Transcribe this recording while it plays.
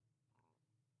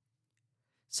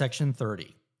Section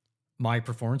 30, My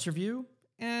Performance Review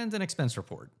and an Expense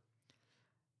Report.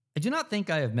 I do not think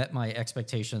I have met my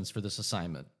expectations for this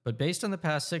assignment, but based on the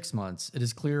past 6 months, it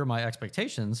is clear my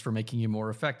expectations for making you more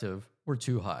effective were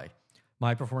too high.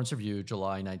 My Performance Review,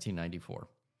 July 1994.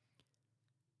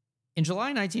 In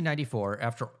July 1994,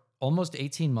 after almost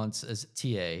 18 months as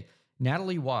TA,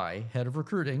 Natalie Y., head of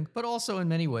recruiting, but also in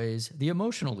many ways the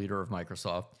emotional leader of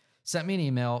Microsoft, sent me an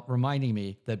email reminding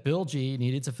me that Bill G.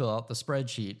 needed to fill out the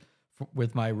spreadsheet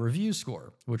with my review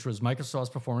score, which was Microsoft's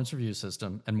performance review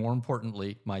system, and more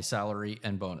importantly, my salary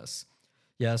and bonus.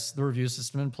 Yes, the review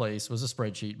system in place was a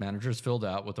spreadsheet managers filled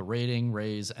out with a rating,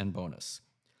 raise, and bonus.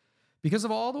 Because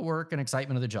of all the work and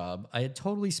excitement of the job, I had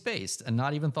totally spaced and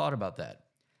not even thought about that.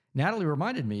 Natalie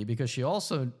reminded me because she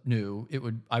also knew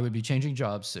I would be changing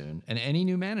jobs soon, and any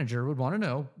new manager would want to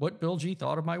know what Bill G.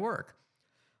 thought of my work.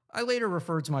 I later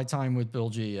referred to my time with Bill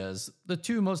G. as the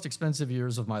 2 most expensive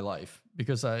years of my life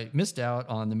because I missed out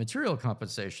on the material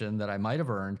compensation that I might have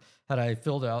earned had I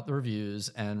filled out the reviews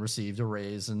and received a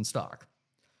raise in stock.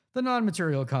 The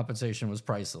non-material compensation was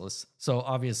priceless, so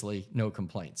obviously no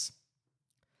complaints.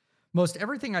 Most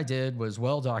everything I did was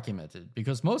well documented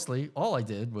because mostly all I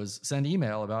did was send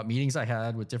email about meetings I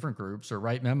had with different groups or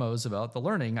write memos about the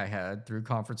learning I had through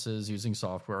conferences using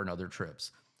software and other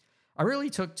trips. I really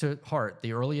took to heart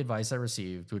the early advice I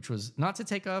received, which was not to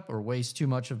take up or waste too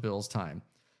much of Bill's time.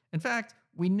 In fact,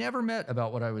 we never met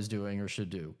about what I was doing or should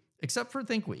do, except for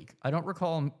Think Week. I don't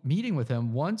recall meeting with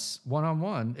him once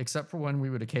one-on-one, except for when we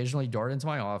would occasionally dart into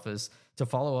my office to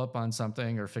follow up on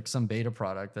something or fix some beta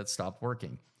product that stopped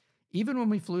working. Even when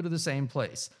we flew to the same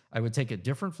place, I would take a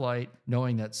different flight,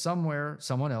 knowing that somewhere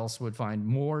someone else would find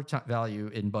more value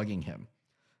in bugging him.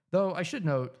 Though I should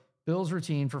note, Bill's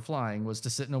routine for flying was to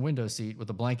sit in a window seat with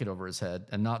a blanket over his head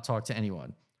and not talk to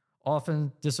anyone,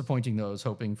 often disappointing those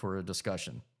hoping for a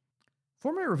discussion.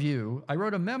 For my review, I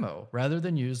wrote a memo rather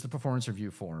than use the performance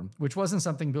review form, which wasn't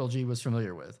something Bill G. was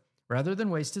familiar with. Rather than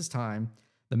waste his time,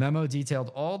 the memo detailed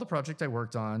all the project I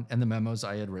worked on and the memos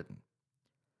I had written.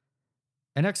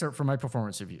 An excerpt from my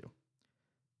performance review.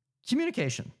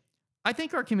 Communication. I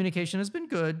think our communication has been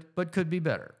good, but could be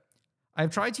better. I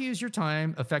have tried to use your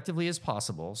time effectively as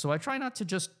possible, so I try not to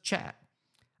just chat.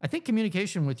 I think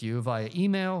communication with you via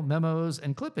email, memos,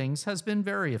 and clippings has been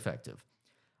very effective.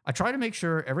 I try to make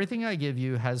sure everything I give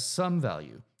you has some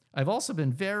value. I've also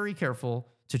been very careful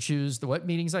to choose what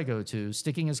meetings I go to,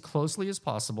 sticking as closely as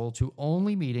possible to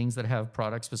only meetings that have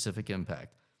product-specific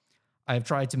impact. I have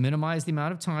tried to minimize the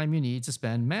amount of time you need to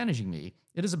spend managing me.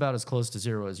 It is about as close to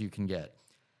 0 as you can get.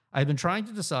 I have been trying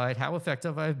to decide how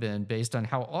effective I have been based on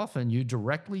how often you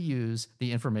directly use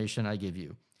the information I give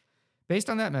you. Based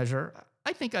on that measure,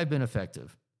 I think I've been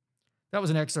effective. That was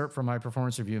an excerpt from my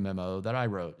performance review memo that I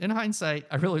wrote. In hindsight,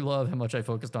 I really love how much I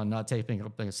focused on not taking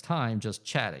up this time just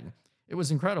chatting. It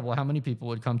was incredible how many people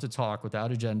would come to talk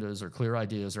without agendas or clear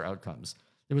ideas or outcomes.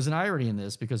 There was an irony in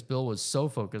this because Bill was so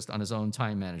focused on his own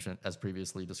time management as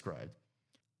previously described.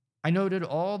 I noted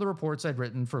all the reports I'd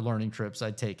written for learning trips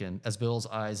I'd taken as Bill's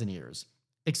eyes and ears,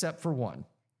 except for one.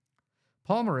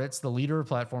 Paul Moritz, the leader of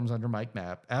platforms under Mike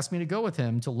Mapp, asked me to go with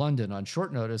him to London on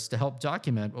short notice to help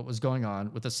document what was going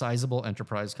on with a sizable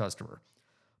enterprise customer.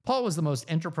 Paul was the most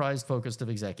enterprise-focused of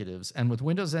executives, and with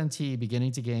Windows NT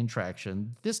beginning to gain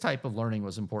traction, this type of learning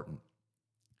was important.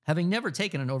 Having never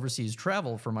taken an overseas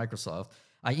travel for Microsoft,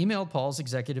 I emailed Paul's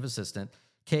executive assistant,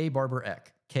 Kay Barber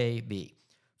Eck, KB.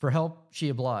 For help, she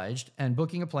obliged, and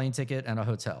booking a plane ticket and a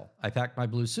hotel. I packed my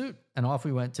blue suit, and off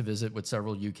we went to visit with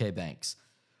several UK banks.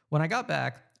 When I got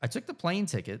back, I took the plane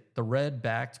ticket, the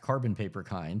red-backed carbon paper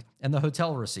kind, and the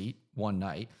hotel receipt, one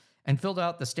night, and filled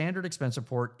out the standard expense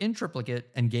report in triplicate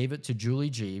and gave it to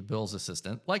Julie G., Bill's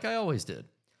assistant, like I always did.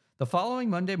 The following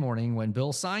Monday morning, when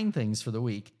Bill signed things for the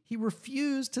week, he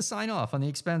refused to sign off on the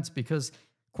expense because,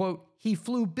 quote, he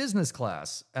flew business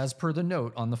class, as per the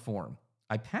note on the form.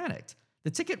 I panicked. The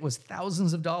ticket was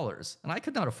thousands of dollars, and I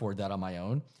could not afford that on my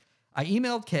own. I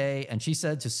emailed Kay, and she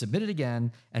said to submit it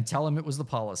again and tell him it was the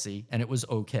policy, and it was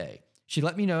okay. She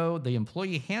let me know the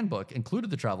employee handbook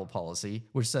included the travel policy,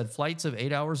 which said flights of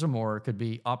 8 hours or more could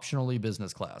be optionally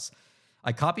business class.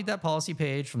 I copied that policy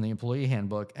page from the employee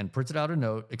handbook and printed out a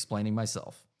note explaining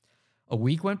myself. A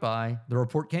week went by, the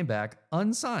report came back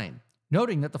unsigned,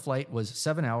 noting that the flight was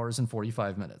 7 hours and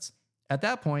 45 minutes. At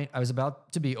that point, I was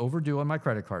about to be overdue on my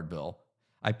credit card bill.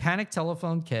 I panicked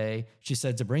telephoned Kay. She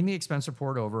said to bring the expense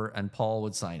report over and Paul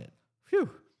would sign it. Phew.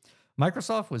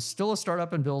 Microsoft was still a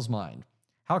startup in Bill's mind.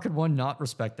 How could one not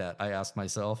respect that, I asked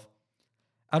myself.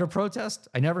 Out of protest,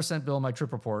 I never sent Bill my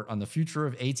trip report on the future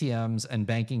of ATMs and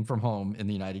banking from home in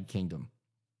the United Kingdom.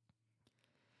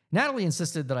 Natalie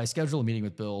insisted that I schedule a meeting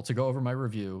with Bill to go over my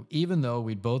review, even though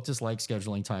we'd both disliked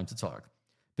scheduling time to talk.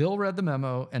 Bill read the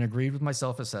memo and agreed with my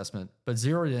self-assessment, but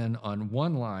zeroed in on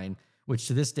one line, which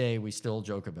to this day we still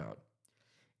joke about.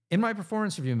 In my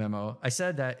performance review memo, I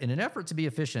said that in an effort to be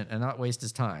efficient and not waste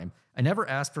his time, I never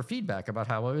asked for feedback about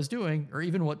how I was doing or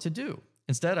even what to do.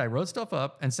 Instead, I wrote stuff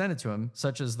up and sent it to him,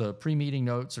 such as the pre-meeting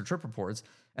notes or trip reports,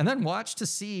 and then watched to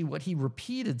see what he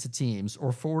repeated to teams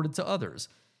or forwarded to others.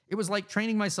 It was like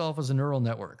training myself as a neural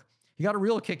network. He got a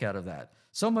real kick out of that,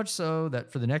 so much so that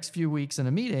for the next few weeks in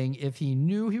a meeting, if he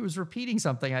knew he was repeating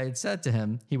something I had said to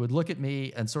him, he would look at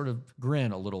me and sort of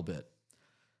grin a little bit.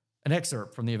 An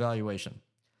excerpt from the evaluation.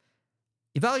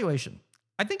 Evaluation.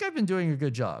 I think I've been doing a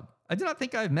good job. I do not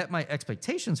think I've met my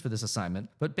expectations for this assignment,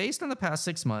 but based on the past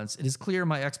 6 months, it is clear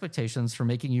my expectations for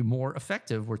making you more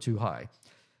effective were too high.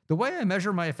 The way I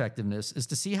measure my effectiveness is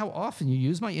to see how often you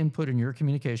use my input in your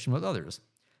communication with others.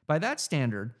 By that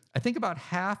standard, I think about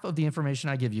half of the information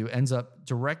I give you ends up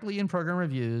directly in program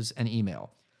reviews and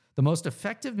email. The most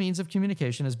effective means of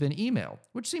communication has been email,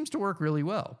 which seems to work really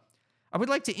well. I would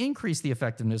like to increase the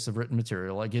effectiveness of written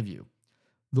material I give you.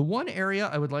 The one area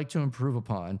I would like to improve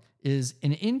upon is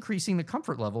in increasing the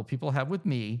comfort level people have with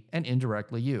me and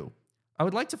indirectly you. I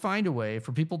would like to find a way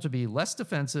for people to be less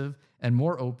defensive and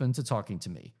more open to talking to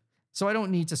me, so I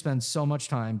don't need to spend so much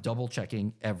time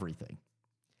double-checking everything.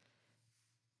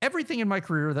 Everything in my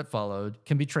career that followed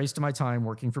can be traced to my time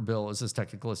working for Bill as his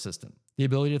technical assistant. The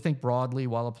ability to think broadly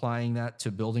while applying that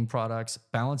to building products,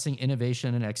 balancing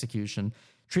innovation and execution,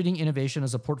 treating innovation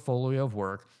as a portfolio of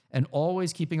work, and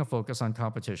always keeping a focus on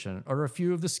competition are a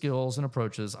few of the skills and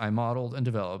approaches I modeled and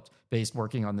developed based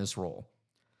working on this role.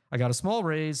 I got a small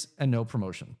raise and no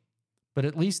promotion, but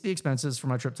at least the expenses for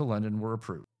my trip to London were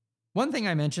approved. One thing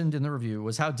I mentioned in the review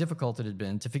was how difficult it had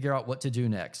been to figure out what to do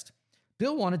next.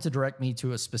 Bill wanted to direct me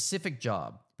to a specific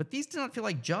job, but these did not feel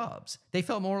like jobs. They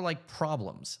felt more like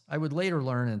problems. I would later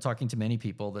learn in talking to many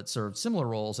people that served similar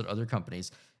roles at other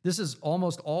companies, this is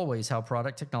almost always how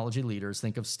product technology leaders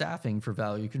think of staffing for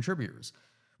value contributors,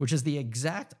 which is the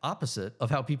exact opposite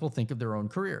of how people think of their own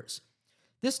careers.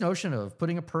 This notion of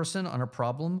putting a person on a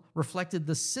problem reflected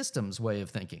the systems way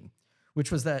of thinking,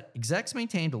 which was that execs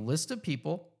maintained a list of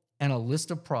people and a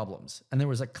list of problems, and there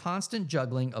was a constant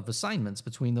juggling of assignments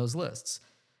between those lists.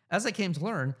 As I came to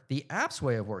learn, the app's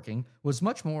way of working was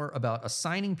much more about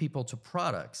assigning people to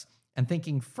products and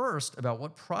thinking first about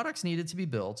what products needed to be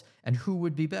built and who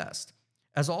would be best.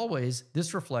 As always,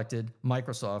 this reflected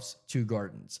Microsoft's two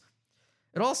gardens.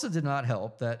 It also did not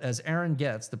help that, as Aaron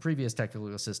Getz, the previous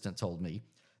technical assistant, told me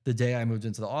the day I moved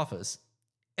into the office,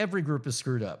 every group is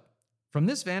screwed up. From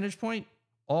this vantage point,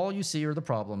 all you see are the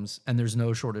problems, and there's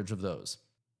no shortage of those.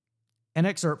 An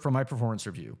excerpt from my performance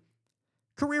review.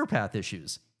 Career path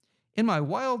issues. In my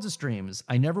wildest dreams,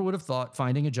 I never would have thought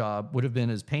finding a job would have been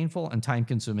as painful and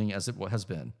time-consuming as it has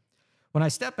been. When I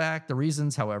step back, the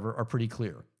reasons, however, are pretty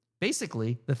clear.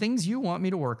 Basically, the things you want me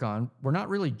to work on were not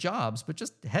really jobs, but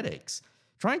just headaches.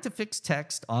 Trying to fix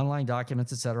text, online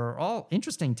documents, etc. are all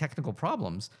interesting technical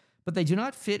problems, but they do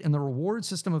not fit in the reward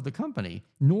system of the company,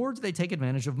 nor do they take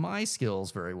advantage of my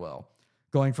skills very well.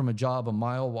 Going from a job a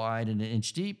mile wide and an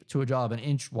inch deep to a job an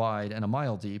inch wide and a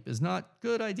mile deep is not a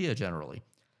good idea generally.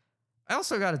 I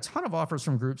also got a ton of offers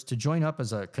from groups to join up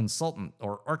as a consultant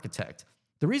or architect.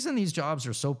 The reason these jobs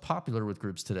are so popular with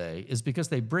groups today is because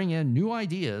they bring in new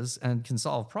ideas and can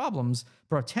solve problems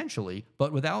potentially,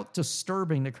 but without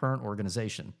disturbing the current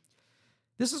organization.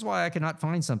 This is why I could not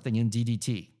find something in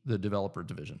DDT, the developer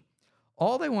division.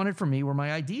 All they wanted from me were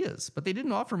my ideas, but they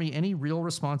didn't offer me any real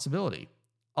responsibility.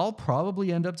 I'll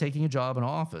probably end up taking a job in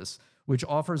office, which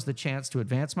offers the chance to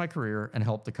advance my career and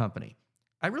help the company.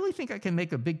 I really think I can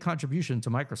make a big contribution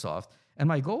to Microsoft, and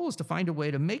my goal is to find a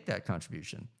way to make that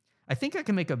contribution. I think I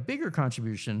can make a bigger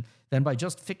contribution than by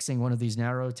just fixing one of these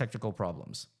narrow technical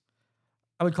problems.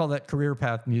 I would call that career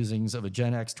path musings of a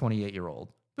Gen X 28-year-old.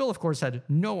 Bill, of course, had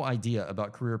no idea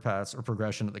about career paths or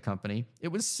progression at the company. It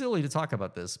was silly to talk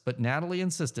about this, but Natalie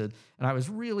insisted, and I was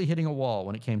really hitting a wall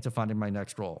when it came to finding my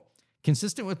next role.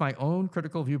 Consistent with my own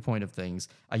critical viewpoint of things,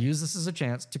 I used this as a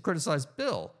chance to criticize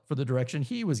Bill for the direction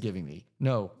he was giving me.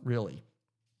 No, really.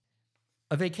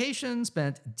 A vacation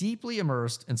spent deeply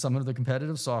immersed in some of the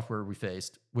competitive software we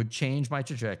faced would change my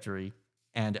trajectory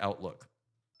and outlook.